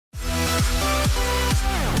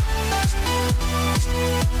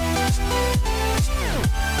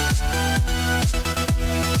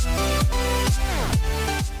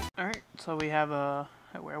Also, we have a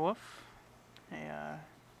werewolf, a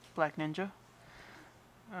black ninja,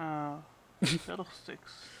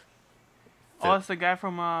 fiddlesticks. Oh, it's the guy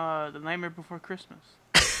from The Nightmare Before Christmas.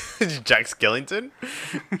 Jack Skellington?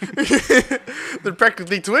 They're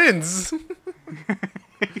practically twins.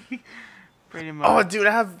 Pretty much. Oh, dude,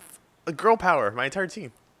 I have a girl power. My entire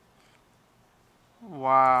team.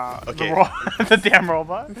 Wow. Okay. The damn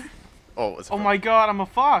robot. Oh, Oh my god, I'm a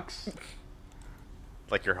fox.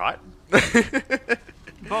 Like you're hot?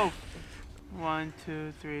 Both. 1,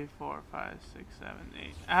 2, 3, 4, 5, 6, 7,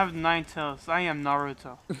 8. I have 9 tails. I am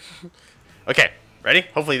Naruto. Okay, ready?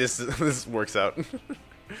 Hopefully this works out.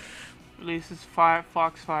 Releases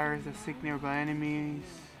fox fires that seek nearby enemies.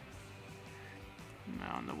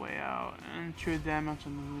 Now on the way out, and true damage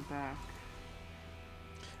on the way back.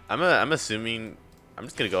 I'm assuming. I'm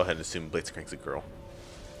just gonna go ahead and assume Blitzcrank's a girl.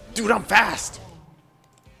 Dude, I'm fast.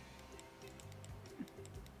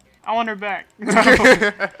 I want her back.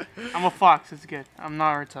 I'm a fox. It's good. I'm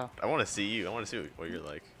Naruto. I want to see you. I want to see what you're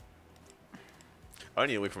like. I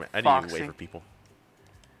need to wait for I need to wait for people.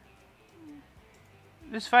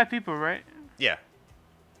 There's 5 people, right? Yeah.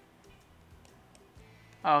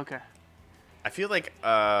 Oh, okay. I feel like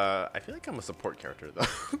I'm a support character though.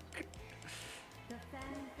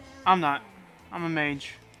 I'm not. I'm a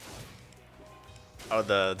mage. Oh,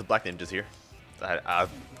 the black ninja's here.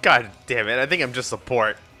 God damn it! I think I'm just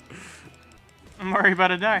support. I'm already about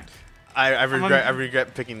to die. I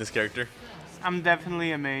regret picking this character. I'm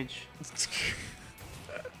definitely a mage.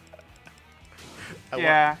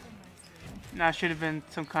 Yeah. That should have been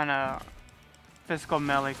some kind of physical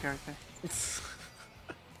melee character.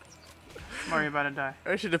 I'm already about to die.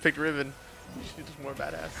 I should have picked Riven. She's just more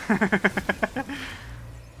badass.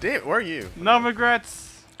 Damn, where are you? No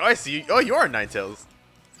regrets. Oh, I see you. Oh, you are Ninetales.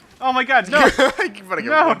 Oh my god, no! You're about to get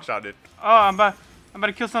No. one-shotted. Oh, I'm about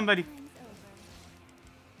to kill somebody.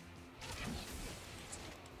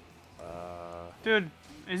 Dude,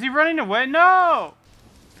 is he running away? No!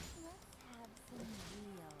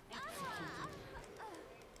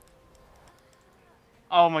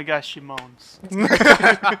 Oh my gosh, she moans.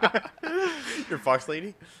 You're Fox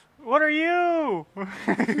Lady? What are you?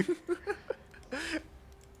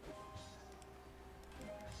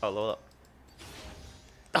 Oh, level up.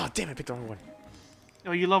 Oh, damn, I picked the wrong one.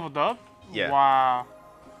 Oh, you leveled up? Yeah. Wow.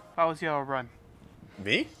 How was your run?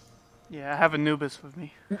 Me? Yeah, I have Anubis with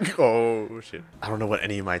me. Oh, shit. I don't know what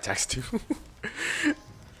any of my attacks do.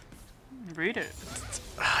 Read it.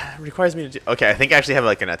 It requires me to do... Okay, I think I actually have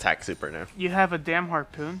like an attack super now. You have a damn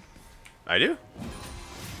harpoon. I do?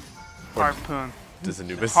 Harpoon. Does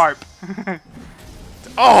Anubis? Harp.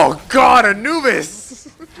 Oh, God, Anubis!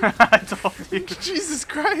 I told you. Jesus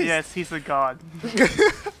Christ. Yes, he's a god.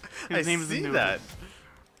 I name is see Anubis. that.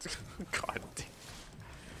 God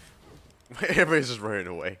damn. Everybody's just running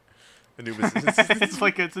away. Anubis.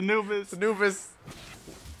 It's Anubis. Anubis.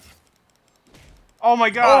 Oh my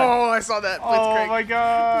god. Oh, I saw that. Oh my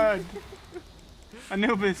god.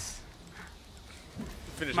 Anubis.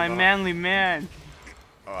 Finish My him off. manly man.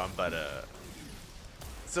 Oh, I'm but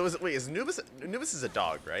So is Anubis? Anubis is a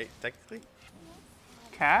dog, right? Technically.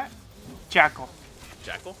 Cat? Jackal.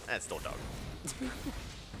 Jackal? That's still a dog.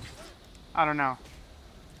 I don't know.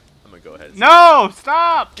 I'm gonna go ahead. And No!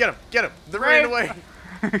 Stop! Get him! Get him! They're running away.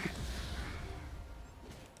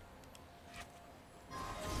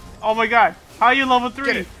 Oh my god. How are you level 3?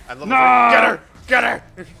 Get it! I'm level No! 3. Get her! Get her!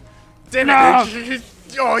 Damn No! it!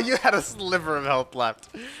 Oh, you had a sliver of health left.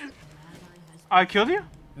 I killed you?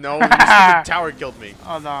 No, your stupid tower killed me.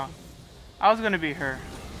 Oh no. I was gonna be her.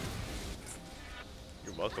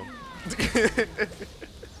 You're welcome.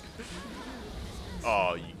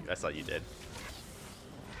 Oh, I thought you did.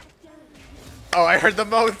 Oh, I heard the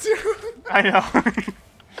moan too. I know.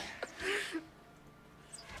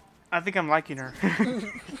 I think I'm liking her.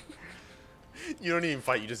 You don't even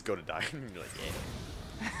fight, you just go to die. You're like,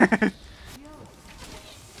 yeah.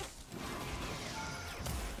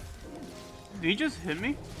 Did you just hit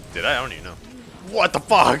me? Did I? I don't even know. What the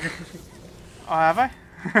fuck? Oh, have I?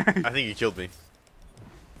 I think you killed me.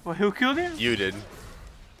 Well, who killed you? You did.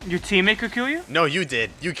 Your teammate could kill you? No, you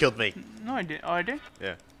did. You killed me. No, I did. Oh, I did?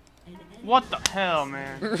 Yeah. What the hell,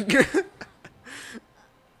 man?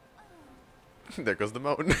 There goes the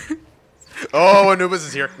moat. Oh, Anubis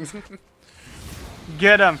is here.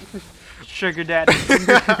 Get him, sugar daddy.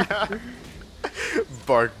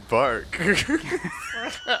 Bark, bark.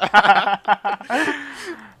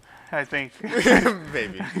 I think.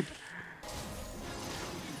 Maybe.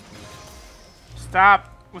 Stop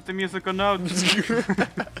with the musical notes.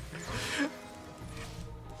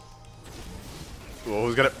 Whoa,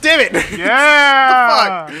 who's gonna? Damn it!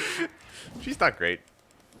 Yeah. What the fuck? She's not great.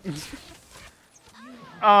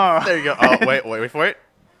 Oh. There you go. Oh, wait for it.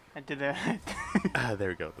 I did that. There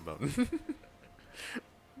we go. The bone.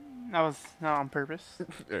 That was not on purpose.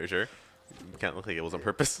 Are you sure? Can't look like it was on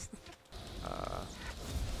purpose.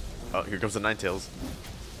 Oh, here comes the Ninetales.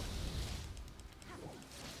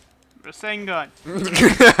 Rasengan.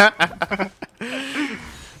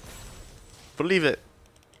 Believe it.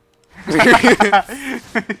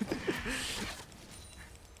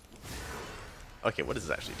 Okay, what does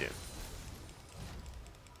this actually do?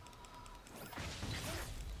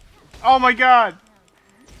 Oh my god!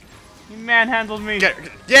 You manhandled me.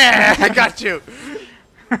 Yeah, I got you.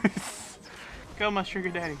 Go, my sugar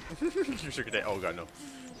daddy. Your sugar daddy. Oh god, no.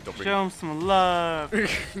 Don't bring Show him some love.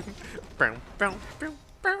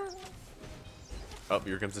 Oh,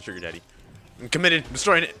 here comes the sugar daddy. I'm committed. I'm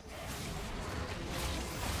destroying it.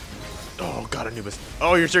 Oh god, Anubis.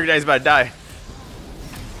 Oh, your sugar daddy's about to die.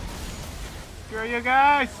 Screw you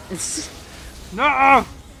guys! No!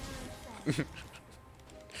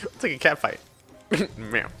 It's like a cat fight.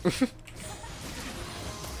 Meow.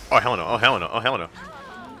 Oh hell no! Oh hell no! Oh hell no!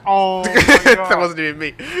 Oh my god. That wasn't even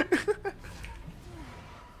me.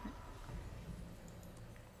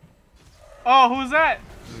 Oh, who's that?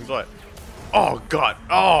 What? Oh god!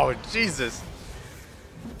 Oh Jesus!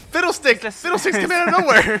 Fiddlestick! Fiddlestick's coming out of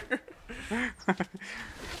nowhere!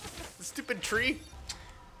 Stupid tree!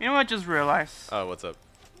 You know what I just realized? Oh, what's up?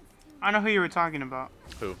 I know who you were talking about.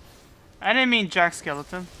 Who? I didn't mean Jack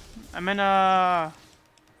Skeleton. I meant,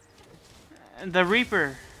 the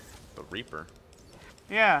Reaper. The Reaper?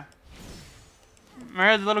 Yeah.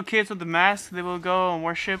 Remember the little kids with the mask? They will go and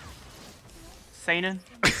worship Satan?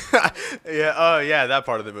 Yeah, oh yeah, that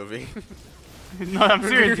part of the movie. No, I'm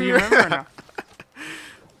serious. Do you remember or no?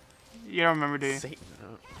 You don't remember, do you? Satan.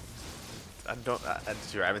 No. I don't. I'm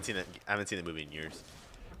sure. I haven't seen it. I haven't seen the movie in years.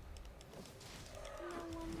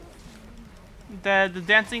 The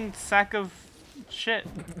dancing sack of shit.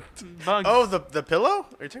 Bugs. Oh, the pillow?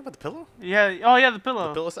 Are you talking about the pillow? Yeah. Oh yeah, the pillow.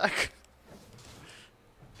 The pillow sack.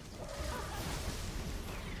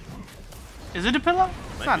 Is it a pillow?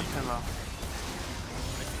 It's Might not be. a pillow.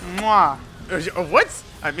 Mwah. Oh, what?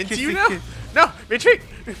 I'm into you Kissy now? kiss. No, retreat!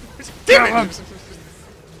 Damn it!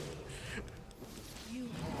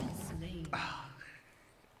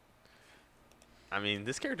 I mean,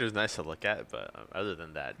 this character is nice to look at, but other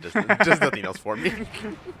than that, just nothing else for me.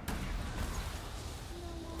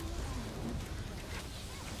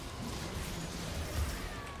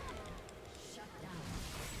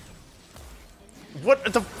 What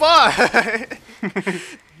the fuck?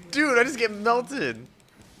 Dude, I just get melted.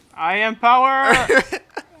 I am power.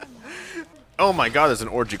 Oh my god, there's an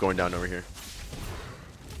orgy going down over here.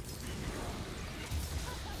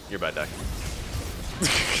 You're about to die.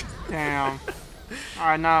 Damn.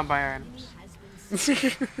 Alright, now I'll buy items.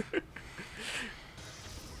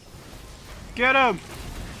 Get him!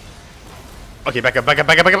 Okay, back up, back up,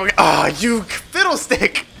 back up, back up, back up. Ah, you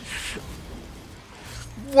fiddlestick!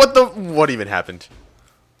 What even happened?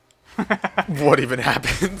 What even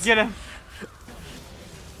happened? Get him!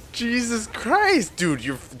 Jesus Christ, dude,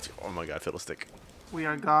 you're. Oh my god, fiddlestick. We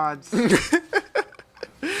are gods.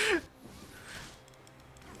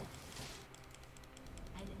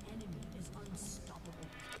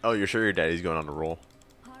 Oh, you're sure your daddy's going on a roll?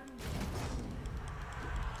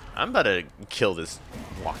 I'm about to kill this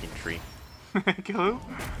walking tree. Kill who?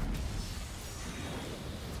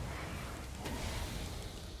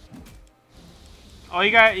 Oh,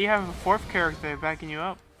 you have a fourth character backing you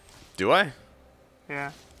up. Do I?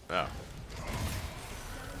 Yeah. Oh.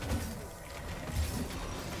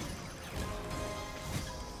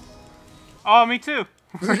 Oh, me too.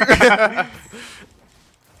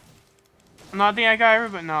 No, I think I got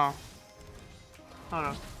everybody. No. Hold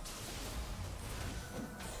on.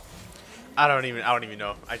 I don't even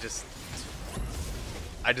know. I just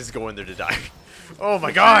go in there to die. Oh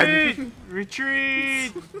my god!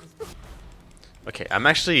 Retreat! Okay, I'm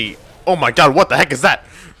actually. Oh my god! What the heck is that?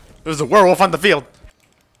 There's a werewolf on the field.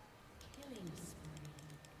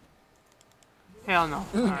 Hell no.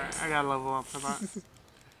 Alright, I gotta level up for that.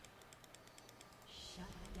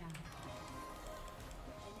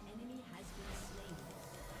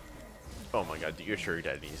 Oh my god, you're sure your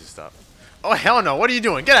dad needs to stop. Oh hell no! What are you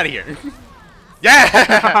doing? Get out of here!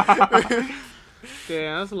 Yeah!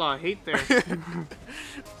 Damn, that's a lot of hate there.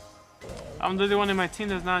 I'm the only one in my team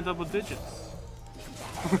that's not in double digits.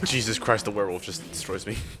 Jesus Christ, the werewolf just destroys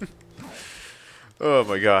me. Oh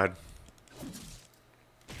my god.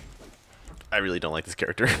 I really don't like this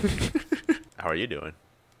character. How are you doing?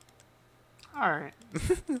 Alright.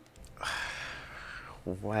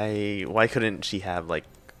 Why couldn't she have like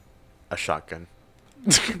A shotgun.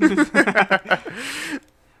 It's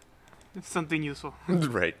something useful.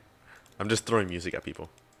 Right. I'm just throwing music at people.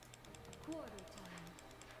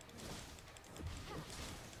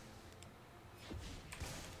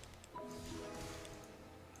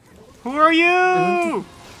 Who are you?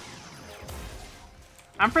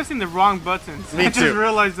 I'm pressing the wrong buttons. Me I just too.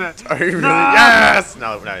 realized that. Are you really? No! Yes!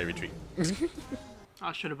 Now I retreat.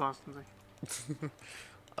 I should have bought something.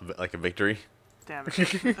 Like a victory. Damn it.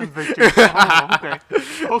 A victory. Oh, okay.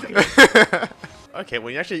 Okay. Okay,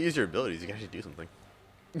 when you actually use your abilities, you can actually do something.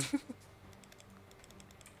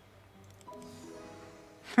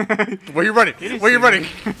 Where are you running? Where are you running?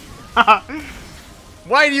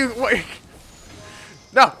 Why do you? Why?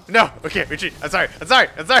 No, no. Okay, retreat. I'm sorry. I'm sorry.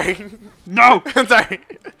 I'm sorry. No! I'm sorry.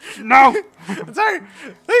 No! I'm sorry.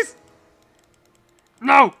 Please.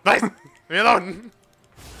 No! Please. Leave me alone.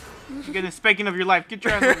 You're getting a spanking of your life. Get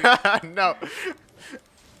your ass over here. No.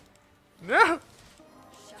 No.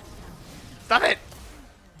 Stop it.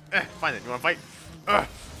 Fine then. You want to fight?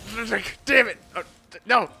 Damn it.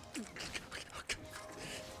 No.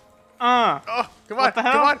 Oh, come on. What the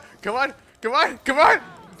hell? Come on. Come on. Come on. Come on.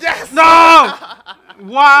 Yes. No!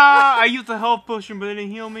 Wow! I used the health potion, but it didn't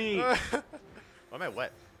heal me. Why am I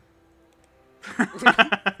wet?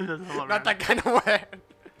 Not Not that kind of wet.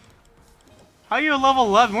 How are you a level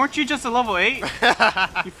 11? Weren't you just a level 8? You're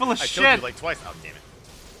full of I shit. killed you like twice. Oh, damn it.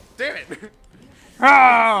 Damn it.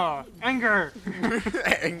 Ah! Anger.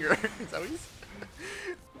 Anger. Is that what you said?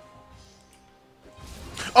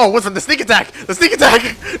 Oh, what's from the sneak attack? The sneak attack!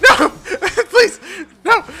 No! Please!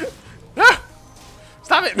 No! No!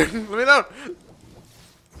 Stop it! Let me alone!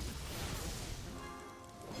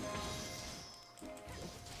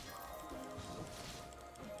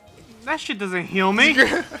 That shit doesn't heal me.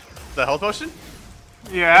 The health potion?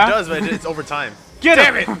 Yeah. It does, but it's over time. Get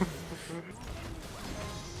Damn him. it!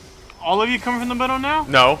 All of you coming from the middle now?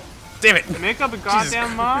 No. Damn it! Make up a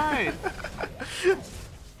goddamn mind.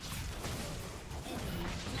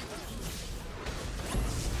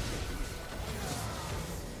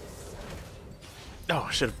 Oh,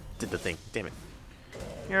 I should have did the thing. Damn it.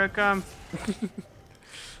 Here I come.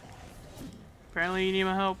 Apparently you need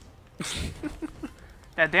my help.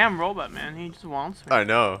 That damn robot, man. He just wants me. I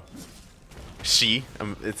know. She.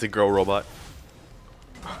 It's a girl robot.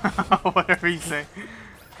 Whatever you say.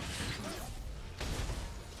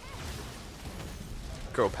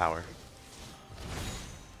 Girl power.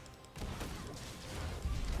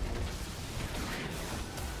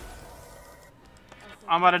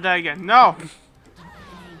 I'm about to die again. No!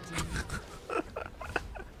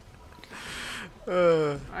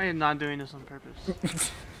 I am not doing this on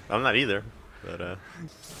purpose. I'm not either. But,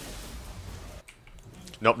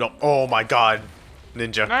 Nope, nope. Oh my god.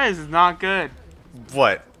 Ninja. That is not good.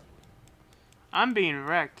 What? I'm being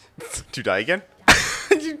wrecked. Did you die again?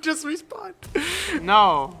 You just respawned.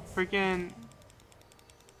 No. Freaking...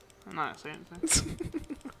 I'm not saying anything.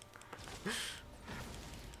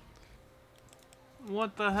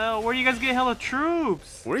 What the hell? Where do you guys get hella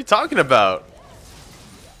troops? What are you talking about?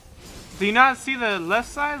 Do you not see the left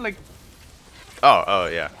side? Like, Oh,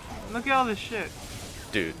 yeah. look at all this shit.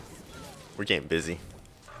 Dude, we're getting busy.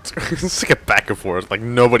 It's like a back and forth. Like,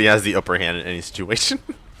 nobody has the upper hand in any situation.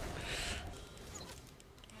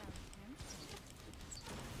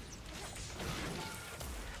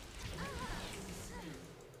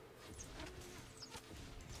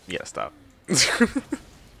 Yeah, stop.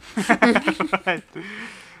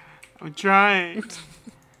 I'm trying.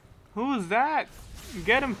 Who is that?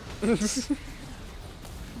 Get him.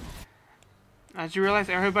 I just realized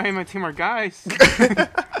everybody in my team are guys.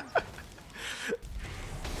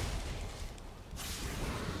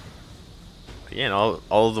 Again, all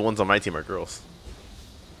of the ones on my team are girls.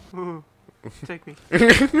 Ooh, take me.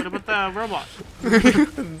 What about the robot?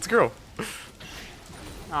 It's a girl.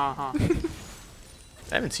 Uh-huh.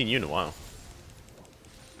 I haven't seen you in a while.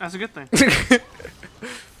 That's a good thing.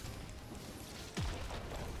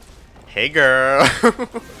 Hey, girl.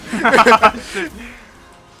 Shit.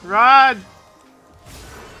 Run!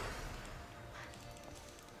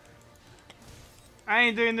 I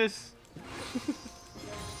ain't doing this.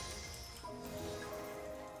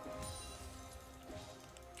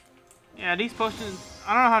 Yeah, these potions.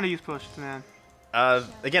 I don't know how to use potions, man.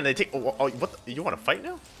 Again, they take. Oh, what? You want to fight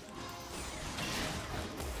now?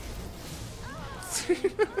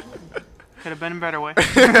 Could have been a better way.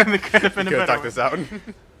 Could have been a better Talk way. this out.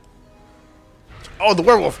 Oh, the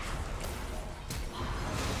werewolf!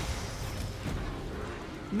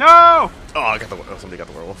 No! Oh, I got the. Oh, somebody got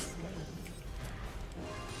the werewolf.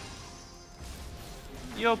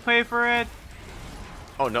 You'll pay for it.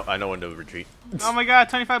 Oh no, I know when to retreat. Oh my god,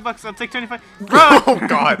 25 bucks. I'll take 25. Run! Oh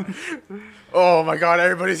god. Oh my god,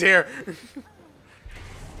 everybody's here.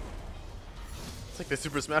 It's like the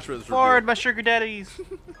Super Smash Bros. Forward, my sugar daddies.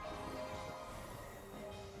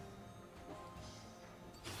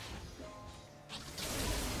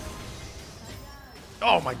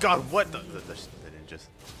 Oh my god, what the ninjas?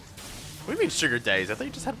 What do you mean sugar daddies? I thought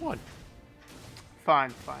you just had one.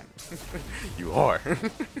 Fine, fine. You are.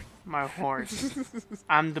 My horse.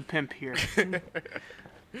 I'm the pimp here.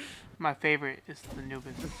 My favorite is the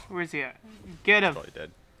Nubian. Where's he at? Get him. Probably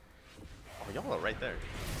dead. Oh, y'all are right there.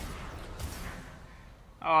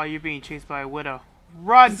 Oh, you're being chased by a widow.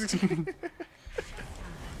 Run!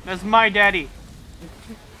 That's my daddy.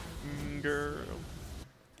 Girl.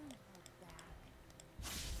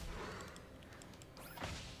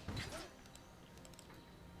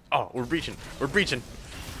 Oh, we're breaching. We're breaching.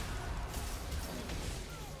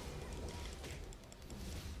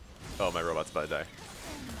 Oh, my robot's about to die.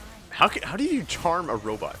 How do you charm a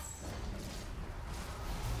robot?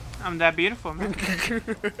 I'm that beautiful, man.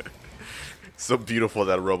 So beautiful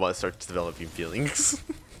that a robot starts developing feelings.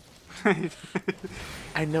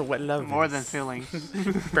 I know what love More is. than feelings.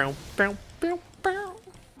 Bow, bow, bow, bow.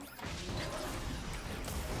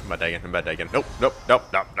 I'm about to die again. I'm about to die again. Nope, nope, nope,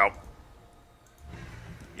 nope, nope.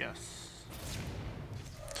 Yes.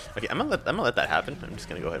 Okay, I'm gonna let that happen. I'm just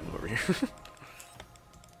gonna go ahead and move over here.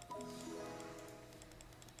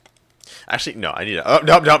 Actually, no, I need to. Oh,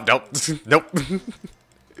 nope, nope, nope, nope.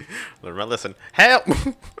 Learn my lesson. Help!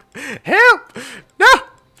 Help! No!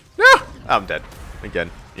 No! I'm dead. Again.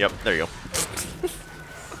 Yep, there you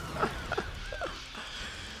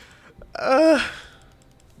go.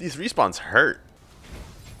 These respawns hurt.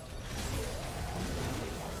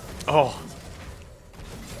 Oh.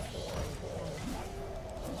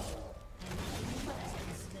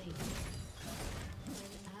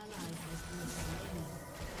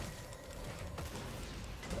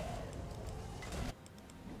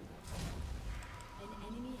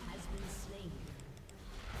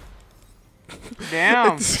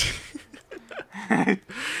 Damn.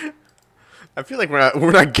 I feel like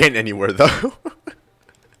we're not getting anywhere though.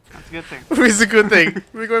 That's a good thing. It's a good thing.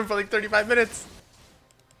 We're going for like 35 minutes.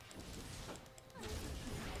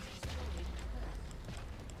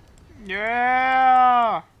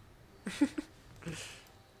 Yeah.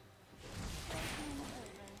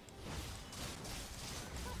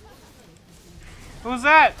 Who's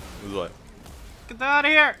that? Who's what? Get that out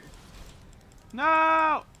of here.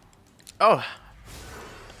 No. Oh.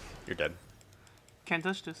 You're dead. Can't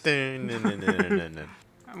touch this. Dun-dun-dun-dun-dun-dun.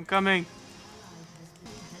 I'm coming.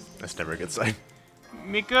 That's never a good sign.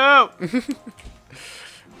 Miku.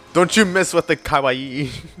 Don't you mess with the kawaii.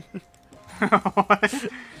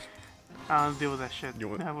 What? I don't deal with that shit. You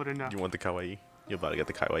want- I wouldn't know. You want the kawaii? You're about to get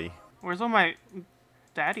the kawaii. Where's all my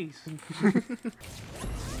daddies?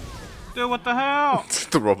 Dude, what the hell?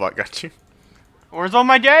 The robot got you. Where's all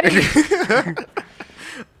my daddies? I think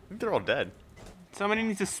they're all dead. Somebody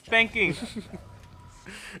needs a spanking.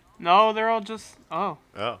 No, they're all just. Oh.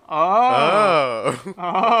 Oh. Oh. Oh. Oh.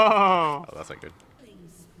 Oh, that's not good.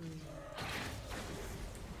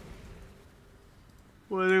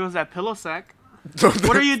 Well, there goes that pillow sack.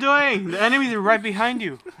 What are you doing? The enemies are right behind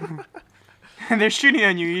you. And they're shooting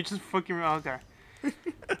on you. You just fucking out there.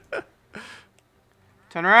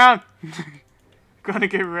 Turn around. Gonna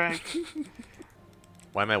get wrecked.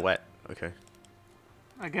 Why am I wet? Okay.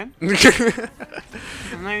 Again?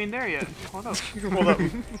 I'm not even there yet. Hold up. Hold up.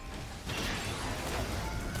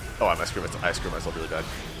 Oh, I screwed myself really bad.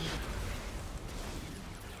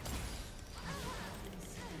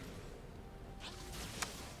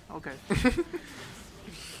 Okay.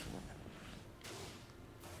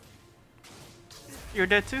 You're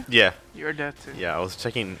dead too? Yeah. You're dead too. Yeah, I was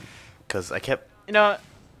checking because I kept. You know,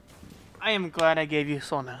 I am glad I gave you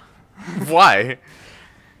Sona. Why?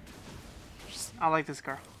 I like this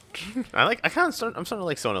girl. I'm starting to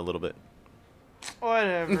like Sona a little bit.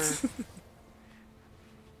 Whatever.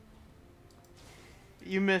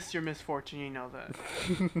 You missed your misfortune, you know that.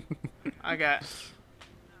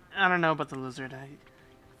 I don't know about the lizard.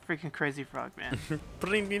 Freaking crazy frog, man.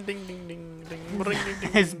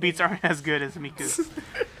 His beats aren't as good as Miku's.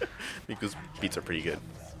 Miku's beats are pretty good.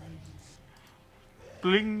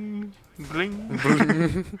 Bling, bling,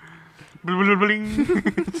 bling, bling, bling.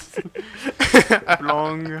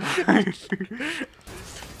 Blong.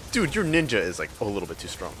 Dude, your ninja is like a little bit too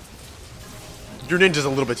strong. Your ninja's a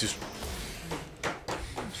little bit too strong.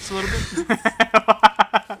 Just a little bit.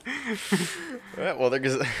 Alright, well,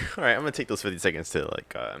 alright, I'm gonna take those 50 seconds to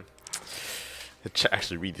like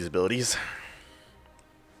actually read these abilities.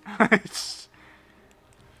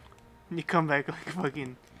 You come back like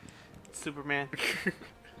fucking Superman.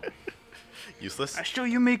 Useless. I show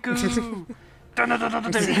you Miku.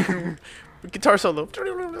 Dun-dun-dun-dun-dun. Guitar solo.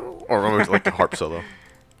 Or like a harp solo.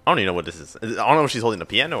 I don't even know what this is. I don't know if she's holding a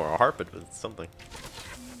piano or a harp, but it's something.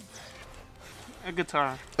 A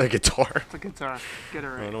guitar. A guitar? It's a guitar. Get it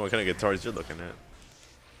right. I don't know what kind of guitars you're looking at.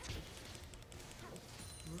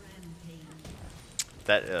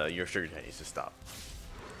 That, your sugar daddy needs to stop.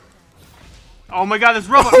 Oh my god, this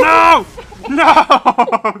robot! No!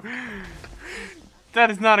 No! That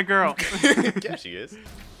is not a girl. Yeah, she is.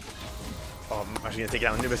 Oh, I'm actually gonna take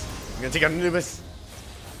out Anubis. I'm gonna take out Anubis.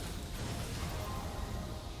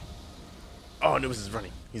 Oh, Anubis is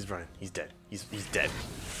running. He's running. He's dead. He's dead.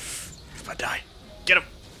 He's about to die. Get him.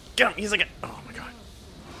 Get him. He's like a... Oh my god.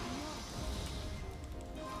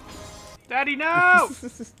 Daddy, no!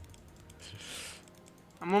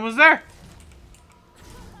 I'm almost there.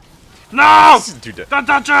 No! Dude, dead. Don't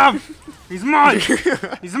touch him! He's mine!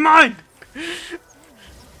 He's mine!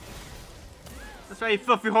 That's right, you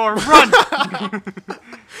filthy whore. Run!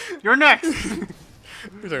 You're next! You're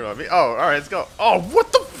talking about me? Oh, alright, let's go. Oh,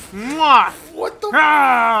 what the... Mwah! What the...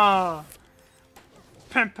 Ah!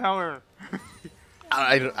 Pimp power.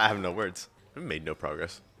 I have no words. We made no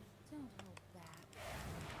progress.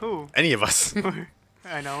 Who? Any of us.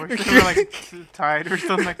 I know, we're still like tied. We're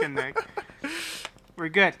still neck and neck. We're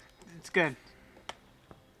good. It's good.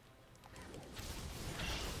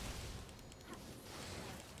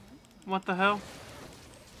 What the hell?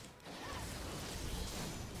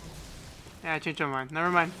 Yeah, I changed my mind. Never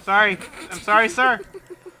mind. Sorry. I'm sorry, sir.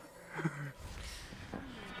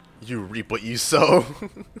 You reap what you sow.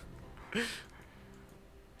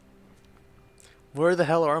 Where the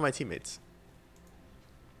hell are my teammates?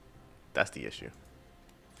 That's the issue.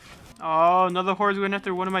 Oh, another whore's going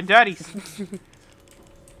after one of my daddies.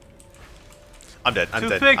 I'm dead. I'm Two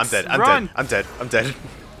dead. picks, I'm dead. I'm run. dead. I'm dead. I'm dead.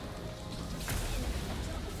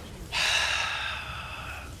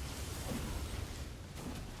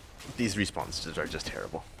 These respawns are just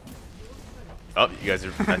terrible. Oh, you guys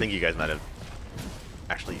are... I think you guys might have...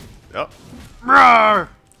 Actually... Oh. Roar! I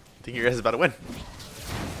think you guys are about to win.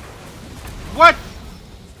 What?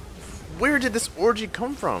 Where did this orgy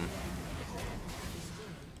come from?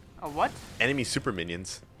 A what? Enemy super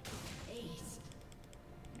minions.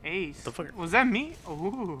 Ace. The fuck? Was that me?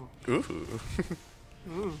 Ooh. Ooh.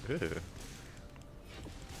 Ooh. Ew.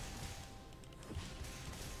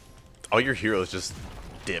 All your heroes just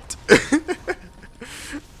dipped.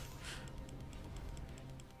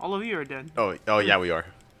 All of you are dead. Oh yeah, we are.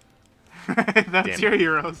 That's Damn your it.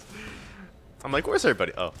 heroes. I'm like, where's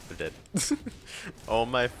everybody? Oh, they're dead. All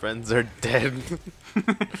my friends are dead.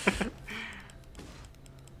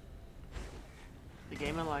 The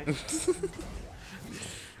game of life.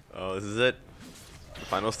 Oh, this is it. The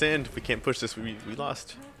final stand. If we can't push this, we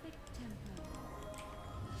lost.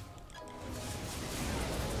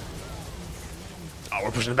 Oh,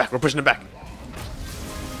 we're pushing it back. We're pushing it back.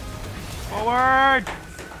 Forward!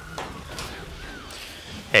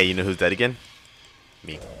 Hey, you know who's dead again?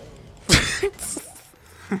 Me.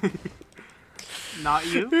 Not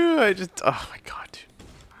you? I just... Oh, my God, dude.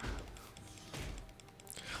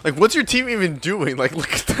 Like, what's your team even doing? Like,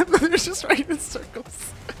 look at them. They're just right in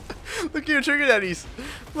circles. Look at your trigger daddies.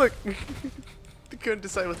 Look. They couldn't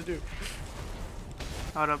decide what to do.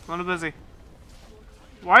 Hold up, I'm a little busy.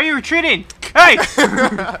 Why are you retreating? Hey!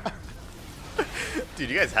 Dude,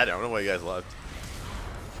 you guys had it. I don't know why you guys left.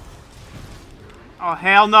 Oh,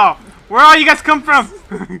 hell no. Where all you guys come from?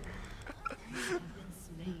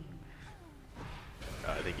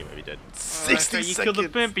 I think you might be dead. Alright, 60 you seconds. kill the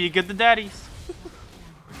pimp, you get the daddies.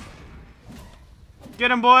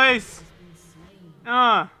 Get him, boys!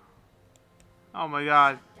 Oh my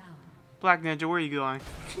god. Black Ninja, where are you going?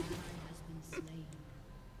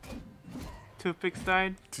 Two picks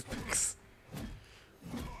died. Toothpicks.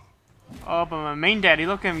 Oh, but my main daddy,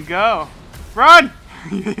 look at him go. Run!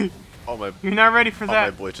 All my, You're not ready for all my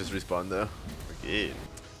that. boys just respawned though. We're good.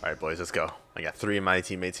 Alright, boys, let's go. I got 3 of my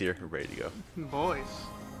teammates here. We're ready to go. Boys.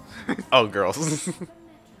 Oh, girls.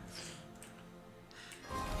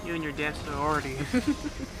 You and your damn sorority.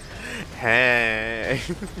 Hey.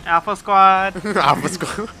 Alpha Squad. Alpha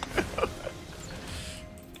Squad.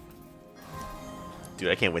 Dude,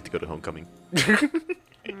 I can't wait to go to homecoming.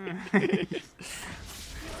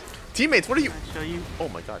 Teammates, what are you? I'll show you. Oh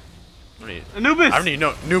my god. Anubis! I don't even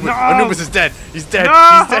know. Anubis, No! Anubis is dead. He's dead.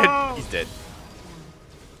 No! He's dead. He's dead.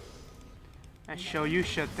 I show you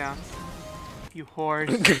shutdown. You whores.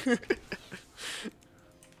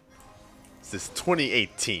 This is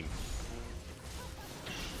 2018.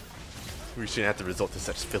 We shouldn't have to resort to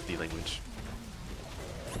such filthy language.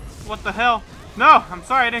 What the hell? No, I'm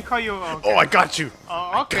sorry, I didn't call you. Oh, okay. Oh, I got you.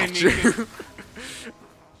 Oh, okay, Got you. Nikki.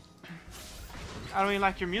 I don't even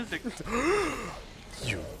like your music.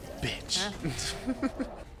 You bitch. Eh?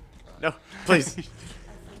 No, please.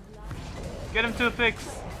 Get him to a fix.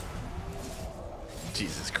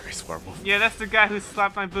 Jesus Christ, Werewolf. Yeah, that's the guy who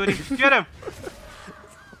slapped my booty. Get him!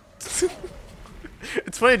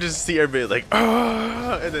 It's funny just to see everybody like,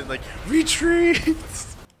 ah, and then like, retreat.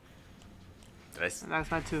 Nice. That's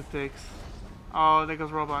my toothpicks. Oh, there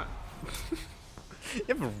goes robot. You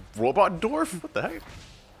have a robot dwarf? What the heck?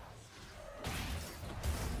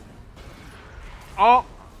 Oh,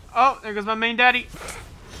 oh, there goes my main daddy.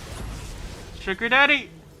 Sugar daddy.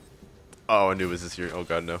 Oh, I knew it was this year. Oh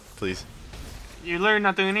god, no. Please. You're literally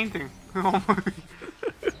not doing anything. Oh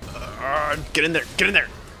Get in there. Get in there.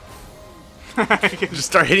 Just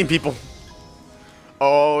start hitting people.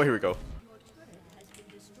 Oh, here we go.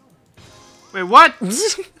 Wait, what?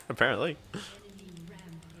 Apparently.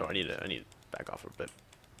 Oh, I need to back off a bit.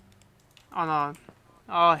 Oh no.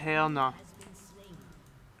 Oh hell no.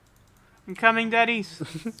 I'm coming, daddies.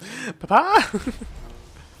 Papa.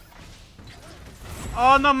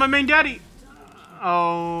 Oh no, my main daddy.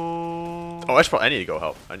 Oh. Oh, I need to go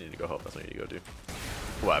help. I need to go help. That's what I need to go do.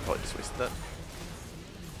 Well, I probably just wasted that.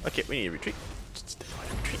 Okay, we need to retreat. Just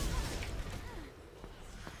retreat.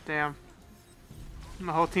 Damn.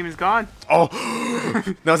 My whole team is gone. Oh,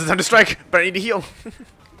 now's the time to strike, but I need to heal.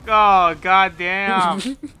 Oh god damn.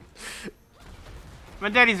 My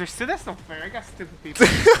daddies are still. That's not fair. I got stupid people.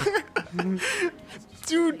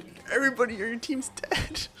 Dude, everybody on your team's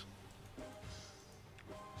dead.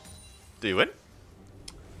 Do you win?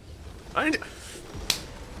 It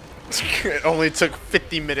only took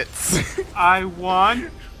 50 minutes. I won.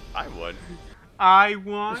 I won. I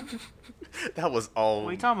won. That was all. What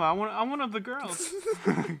are you talking about? I'm one of the girls.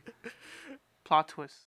 Plot twist.